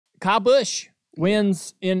Kyle Busch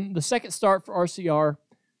wins in the second start for RCR,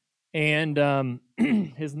 and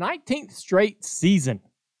his 19th straight season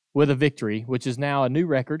with a victory, which is now a new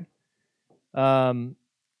record. And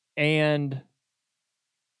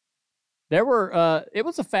there were it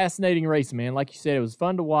was a fascinating race, man. Like you said, it was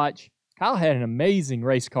fun to watch. Kyle had an amazing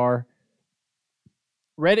race car.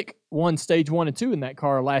 Reddick won stage 1 and 2 in that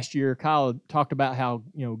car last year. Kyle talked about how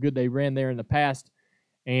good they ran there in the past,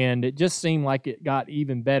 and it just seemed like it got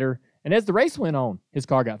even better. And as the race went on, his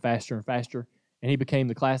car got faster and faster, and he became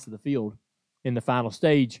the class of the field in the final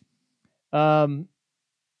stage. I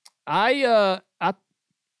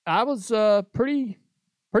was pretty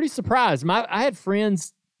surprised. I had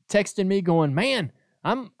friends texting me going, "Man,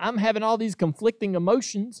 I'm having all these conflicting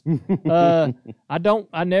emotions. I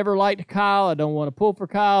never liked Kyle. I don't want to pull for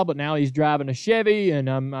Kyle, but now he's driving a Chevy, and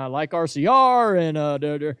I like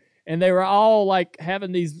RCR, and they were all like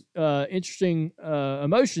having these interesting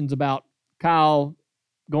emotions about Kyle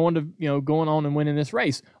going on and winning this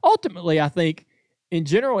race. Ultimately, I think in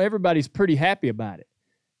general everybody's pretty happy about it.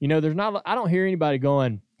 I don't hear anybody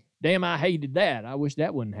going, "Damn, I hated that. I wish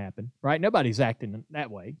that wouldn't happen." Right? Nobody's acting that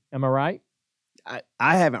way. Am I right?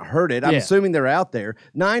 I haven't heard it. I'm assuming they're out there.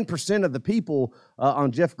 9% of the people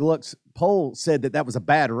on Jeff Gluck's poll said that was a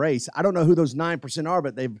bad race. I don't know who those 9% are,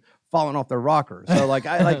 but they've fallen off their rockers. So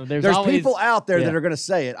there's people out there that are going to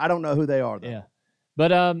say it. I don't know who they are though. Yeah.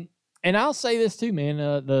 But and I'll say this too, man.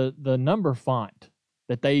 The number font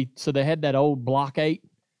that they had that old block 8,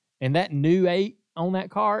 and that new 8 on that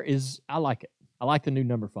car I like it. I like the new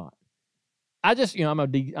number font. I just I'm a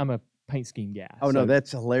paint scheme guy. Oh, no,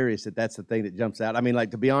 that's hilarious that's the thing that jumps out. I mean,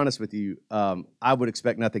 to be honest with you, I would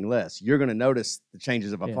expect nothing less. You're going to notice the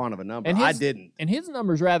changes of a font of a number. I didn't. And his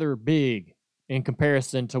number's rather big in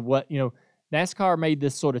comparison to what, NASCAR made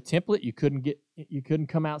this sort of template. You couldn't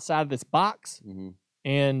come outside of this box. Mm-hmm.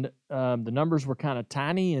 And the numbers were kind of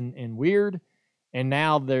tiny and weird. And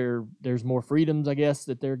now there's more freedoms, I guess,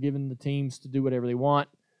 that they're giving the teams to do whatever they want,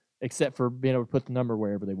 except for being able to put the number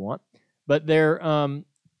wherever they want. But their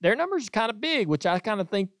numbers are kind of big, which I kind of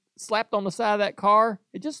think slapped on the side of that car.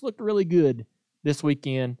 It just looked really good this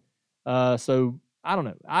weekend. So I don't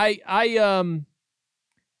know. I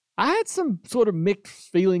had some sort of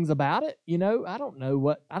mixed feelings about it. I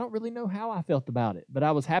don't really know how I felt about it, but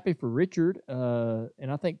I was happy for Richard.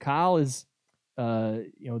 And I think Kyle is,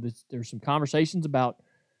 there's some conversations about,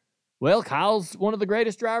 well, Kyle's one of the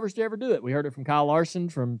greatest drivers to ever do it. We heard it from Kyle Larson,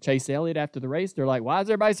 from Chase Elliott after the race. They're like, why is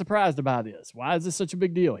everybody surprised about this? Why is this such a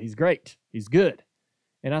big deal? He's great. He's good.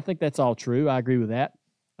 And I think that's all true. I agree with that.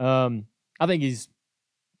 I think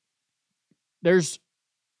there's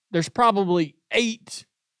probably 8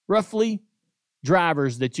 roughly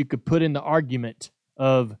drivers that you could put in the argument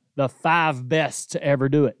of the 5 best to ever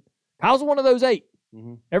do it. Kyle's one of those 8.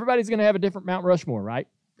 Mm-hmm. Everybody's going to have a different Mount Rushmore, right?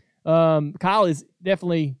 Kyle is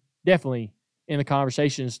definitely in the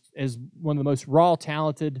conversations as one of the most raw,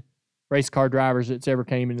 talented race car drivers that's ever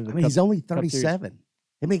came into the he's only 37.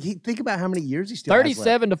 I mean, think about how many years he still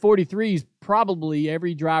 37 to 43 is probably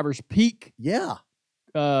every driver's peak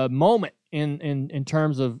moment in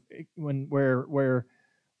terms of where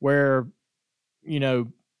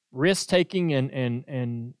risk taking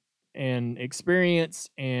and experience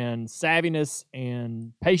and savviness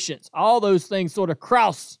and patience, all those things sort of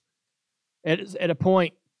cross at a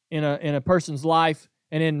point in a person's life.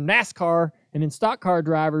 And in NASCAR and in stock car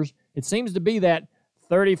drivers, it seems to be that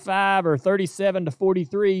 35 or 37 to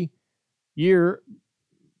 43 year,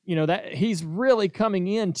 that he's really coming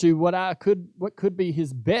into what could be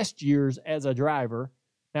his best years as a driver.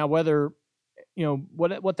 Now, whether,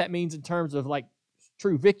 what that means in terms of like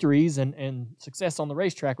true victories and success on the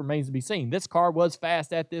racetrack remains to be seen. This car was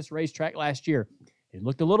fast at this racetrack last year. It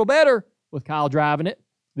looked a little better with Kyle driving it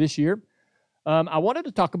this year. I wanted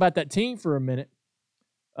to talk about that team for a minute.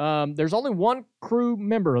 There's only one crew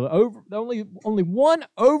member, only one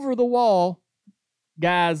over-the-wall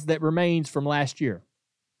guys that remains from last year.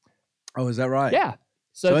 Oh, is that right? Yeah.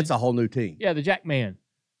 So it's a whole new team. Yeah, the Jack Man.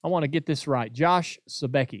 I want to get this right. Josh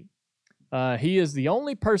Sabecki. He is the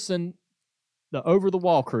only person, the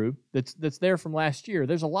over-the-wall crew, that's there from last year.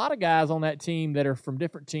 There's a lot of guys on that team that are from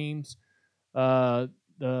different teams. The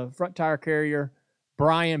front tire carrier,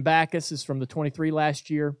 Brian Backus, is from the 23 last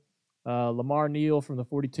year. Lamar Neal from the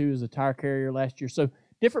 42 is a tire carrier last year. So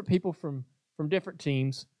different people from different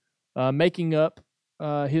teams making up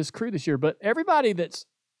his crew this year. But everybody that's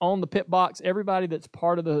on the pit box, everybody that's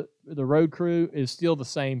part of the road crew is still the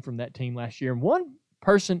same from that team last year. And one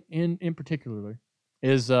person in particular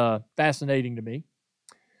is fascinating to me.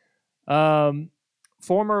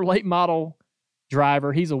 Former late model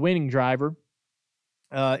driver. He's a winning driver.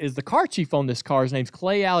 is the car chief on this car. His name's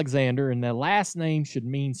Clay Alexander, and the last name should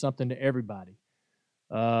mean something to everybody.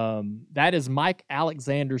 That is Mike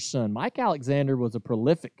Alexander's son. Mike Alexander was a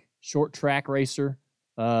prolific short track racer,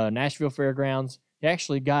 Nashville Fairgrounds. He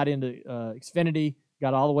actually got into Xfinity,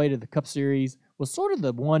 got all the way to the Cup Series, was sort of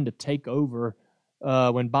the one to take over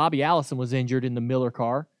when Bobby Allison was injured in the Miller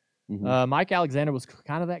car. Mm-hmm. Mike Alexander was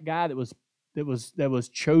kind of that guy that was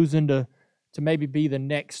chosen to maybe be the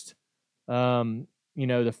next,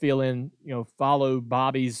 to fill in, follow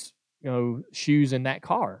Bobby's, shoes in that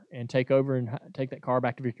car and take over and take that car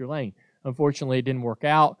back to victory lane. Unfortunately, it didn't work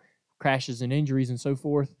out. Crashes and injuries and so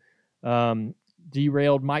forth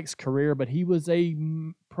derailed Mike's career, but he was a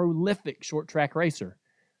prolific short track racer.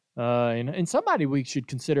 And somebody we should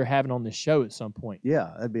consider having on this show at some point.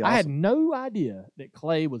 Yeah, that'd be awesome. I had no idea that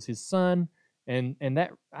Clay was his son, and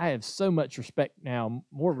that I have so much respect now,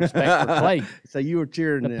 more respect for Clay. So you were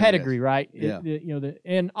cheering the pedigree, yes. Right? Yeah.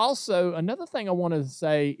 And also another thing I want to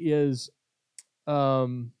say is,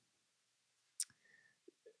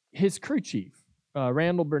 his crew chief,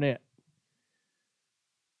 Randall Burnett.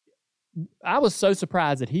 I was so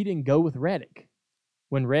surprised that he didn't go with Reddick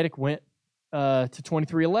when Reddick went to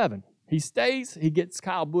 2311. He stays, he gets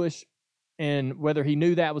Kyle Busch, and whether he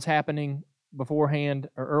knew that was happening beforehand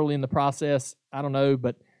or early in the process, I don't know,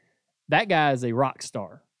 but that guy is a rock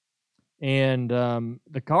star. And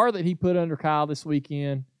the car that he put under Kyle this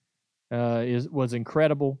weekend was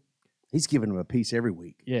incredible. He's giving them a piece every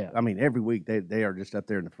week. Yeah. I mean, every week they are just up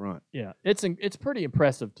there in the front. Yeah, it's pretty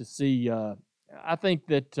impressive to see. I think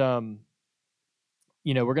that,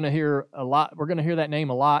 we're going to hear a lot. We're going to hear that name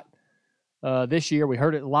a lot this year. We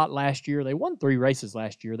heard it a lot last year. They won 3 races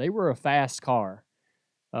last year. They were a fast car.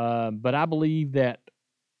 But I believe that,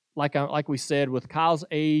 like we said, with Kyle's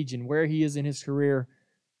age and where he is in his career,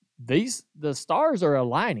 the stars are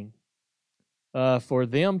aligning for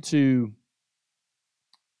them to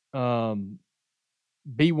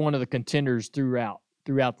be one of the contenders throughout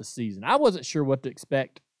the season. I wasn't sure what to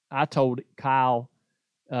expect. I told Kyle,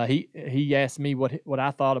 he asked me what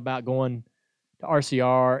I thought about going to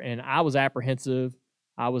RCR, and I was apprehensive.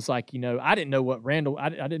 I was like, I didn't know what Randall. I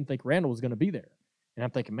didn't think Randall was going to be there, and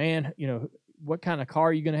I'm thinking, man, what kind of car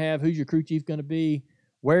are you going to have? Who's your crew chief going to be?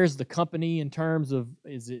 Where's the company in terms of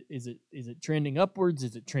is it trending upwards?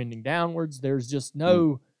 Is it trending downwards? There's just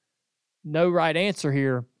no right answer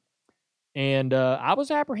here, and I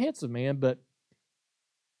was apprehensive, man, but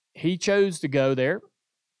he chose to go there.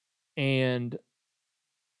 And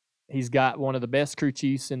he's got one of the best crew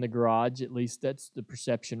chiefs in the garage. At least that's the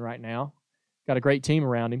perception right now. Got a great team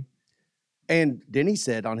around him. And Denny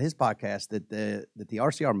said on his podcast that the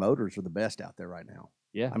RCR motors are the best out there right now.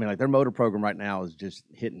 Yeah. I mean, like their motor program right now is just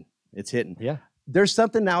hitting. It's hitting. Yeah. There's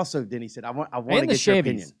something also, Denny said, I want to get your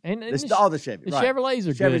opinion. And all the Chevys. The right. Chevrolets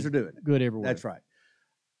are Chevys are doing it. Good everywhere. That's right.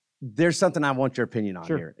 There's something I want your opinion on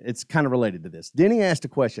Sure. here. It's kind of related to this. Denny asked a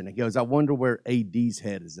question. He goes, I wonder where AD's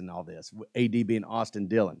head is in all this. AD being Austin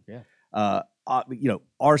Dillon. Yeah.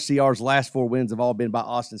 RCR's last 4 wins have all been by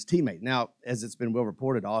Austin's teammate. Now, as it's been well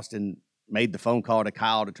reported, Austin made the phone call to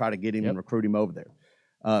Kyle to try to get him and recruit him over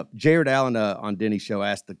there. Jared Allen on Denny's show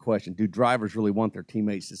asked the question, do drivers really want their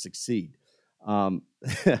teammates to succeed? I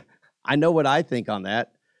know what I think on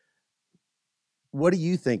that. What do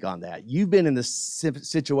you think on that? You've been in the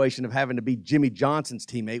situation of having to be Jimmy Johnson's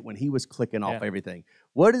teammate when he was clicking off everything.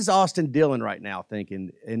 What is Austin Dillon right now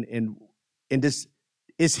thinking? And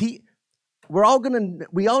is he? We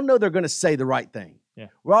all know they're gonna say the right thing. Yeah.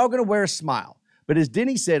 We're all gonna wear a smile. But as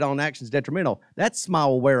Denny said on Actions Detrimental, that smile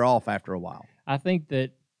will wear off after a while. I think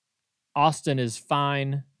that Austin is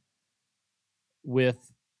fine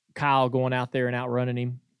with Kyle going out there and outrunning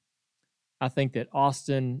him. I think that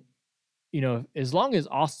Austin, as long as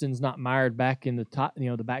Austin's not mired back in the top,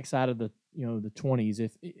 the backside of the 20s,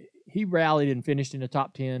 if he rallied and finished in the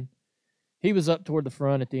top 10, he was up toward the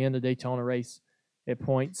front at the end of the Daytona race at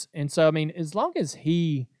points. And so, I mean, as long as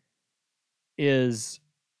he is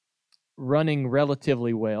running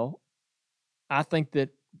relatively well, I think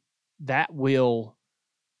that will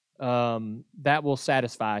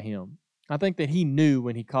satisfy him. I think that he knew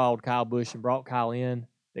when he called Kyle Busch and brought Kyle in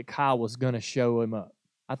that Kyle was going to show him up.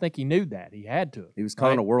 I think he knew that. He had to. He was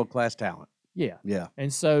calling a world-class talent. Yeah. Yeah.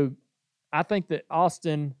 And so I think that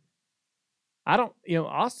Austin's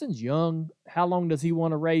young. How long does he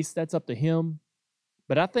want to race? That's up to him.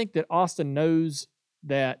 But I think that Austin knows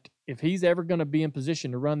that if he's ever going to be in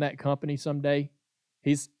position to run that company someday,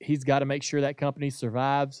 he's got to make sure that company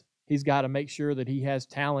survives. He's got to make sure that he has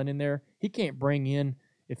talent in there. He can't bring in,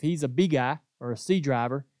 if he's a B guy or a C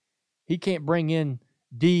driver, he can't bring in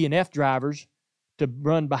D and F drivers to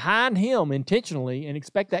run behind him intentionally and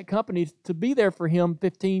expect that company to be there for him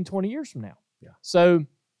 15, 20 years from now. Yeah. So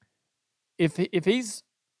if he's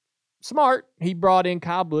smart, he brought in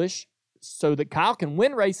Kyle Busch so that Kyle can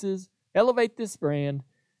win races, elevate this brand,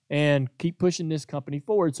 and keep pushing this company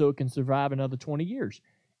forward so it can survive another 20 years.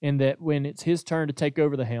 And that when it's his turn to take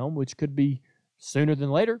over the helm, which could be sooner than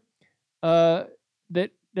later, that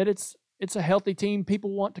it's a healthy team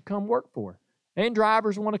people want to come work for and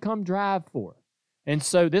drivers want to come drive for. And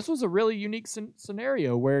so this was a really unique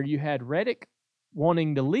scenario where you had Reddick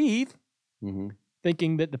wanting to leave,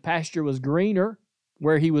 thinking that the pasture was greener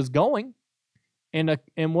where he was going, and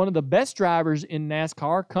one of the best drivers in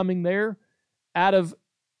NASCAR coming there out of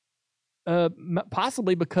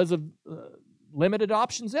possibly because of limited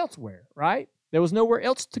options elsewhere, right? There was nowhere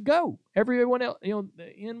else to go. Everyone else,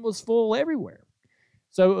 the inn was full everywhere.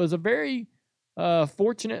 So it was a very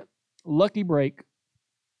fortunate, lucky break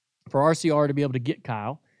for RCR to be able to get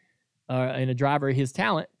Kyle and a driver of his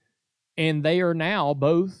talent. And they are now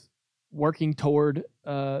both working toward,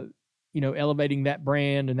 elevating that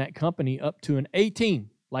brand and that company up to an A team,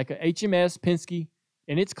 like a HMS, Penske,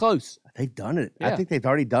 and it's close. They've done it. Yeah. I think they've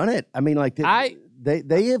already done it. I mean, like there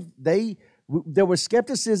was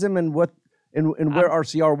skepticism in where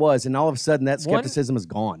RCR was, and all of a sudden that skepticism is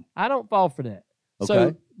gone. I don't fall for that. Okay.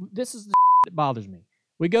 So this is the that bothers me.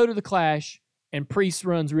 We go to the Clash, and Priest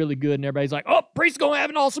runs really good, and everybody's like, oh, Priest's going to have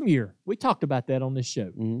an awesome year. We talked about that on this show.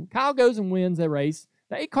 Mm-hmm. Kyle goes and wins that race.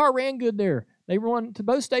 The 8-car ran good there. They run to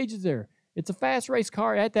both stages there. It's a fast race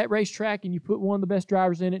car at that racetrack, and you put one of the best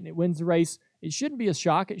drivers in it, and it wins the race. It shouldn't be a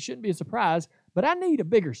shock. It shouldn't be a surprise, but I need a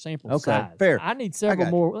bigger sample size. Fair. I need several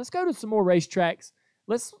more. Let's go to some more racetracks.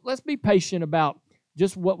 Let's be patient about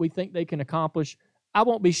just what we think they can accomplish. I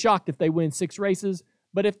won't be shocked if they win 6 races,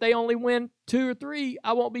 but if they only win 2 or 3,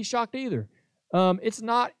 I won't be shocked either. It's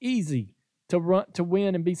not easy to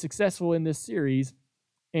win and be successful in this series,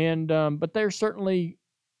 and but they're certainly,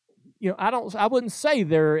 I wouldn't say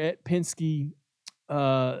they're at Penske,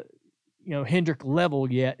 Hendrick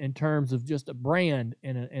level yet in terms of just a brand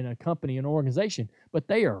and a company and organization, but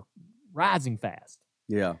they are rising fast.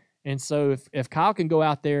 Yeah. And so if Kyle can go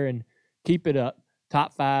out there and keep it up,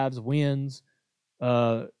 top 5s, wins,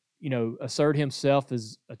 assert himself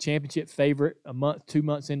as a championship favorite a month, 2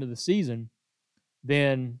 months into the season,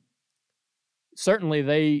 then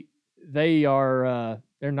certainly they are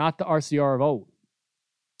they're not the RCR of old.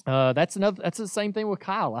 That's the same thing with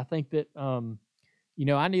Kyle. I think that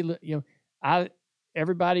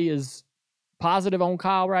everybody is positive on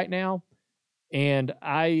Kyle right now, and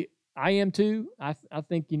I am too. I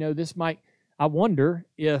think this might. I wonder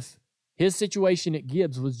if his situation at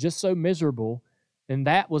Gibbs was just so miserable, and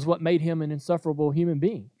that was what made him an insufferable human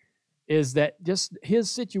being. Is that just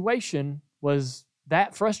his situation was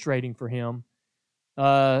that frustrating for him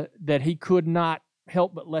that he could not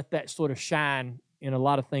help but let that sort of shine in a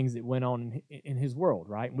lot of things that went on in his world,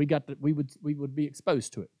 right? And we would be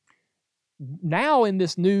exposed to it. Now in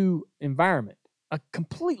this new environment, a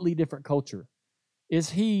completely different culture,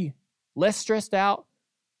 is he less stressed out?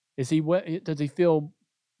 Does he feel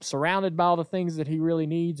surrounded by all the things that he really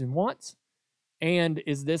needs and wants? And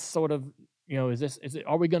is this sort of,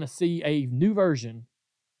 are we going to see a new version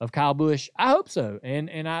of Kyle Busch? I hope so.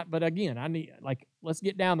 But again, I need, let's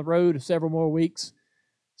get down the road of several more weeks,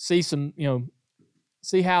 see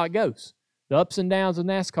how it goes. The ups and downs of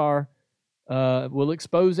NASCAR will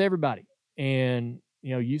expose everybody. And,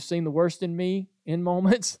 you've seen the worst in me in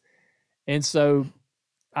moments. And so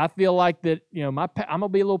I feel like that, I'm going to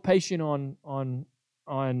be a little patient on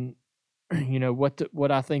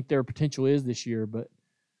what I think their potential is this year. But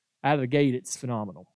out of the gate, it's phenomenal.